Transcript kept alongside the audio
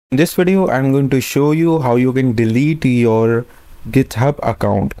In this video, I'm going to show you how you can delete your GitHub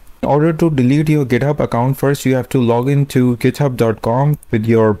account. In order to delete your GitHub account, first you have to log into github.com with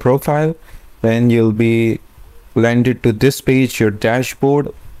your profile. Then you'll be landed to this page, your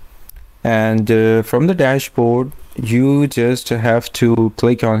dashboard. And from the dashboard, you just have to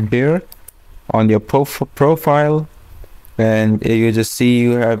click on here on your profile. And you just see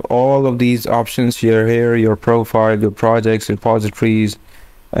you have all of these options here, your profile, your projects, repositories,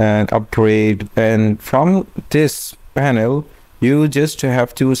 and upgrade. And from this panel, you just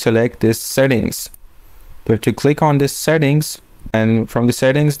have to select this settings. You have to click on this settings, and from the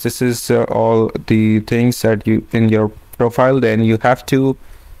settings, this is all the things that you in your profile. Then you have to,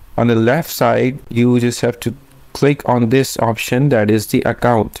 on the left side, you just have to click on this option, that is the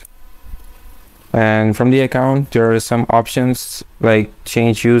account. And from the account, there are some options like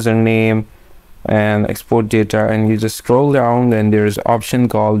change username and export data, and you just scroll down and there's an option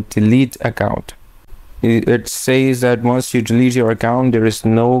called delete account. It says that once you delete your account, there is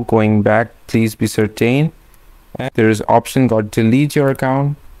no going back, please be certain. And there is an option called delete your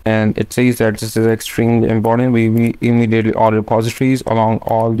account, and it says that this is extremely important. We immediately all repositories along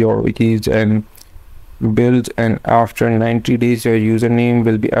all your wikis and build, and after 90 days your username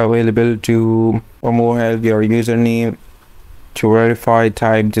will be available. To for more help, your username to verify,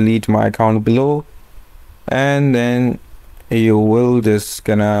 type delete my account below, and then you will just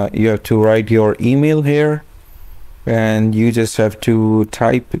you have to write your email here, and you just have to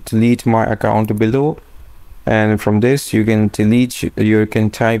type delete my account below. And from this you can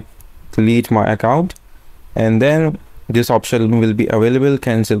type delete my account, and then this option will be available,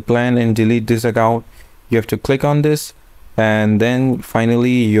 cancel plan and delete this account. You have to click on this, and then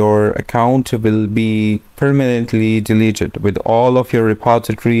finally your account will be permanently deleted with all of your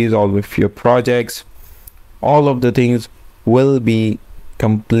repositories, all of your projects. All of the things will be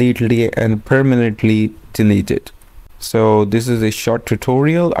completely and permanently deleted. So this is a short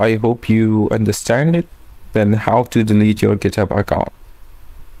tutorial. I hope you understand it, then how to delete your GitHub account.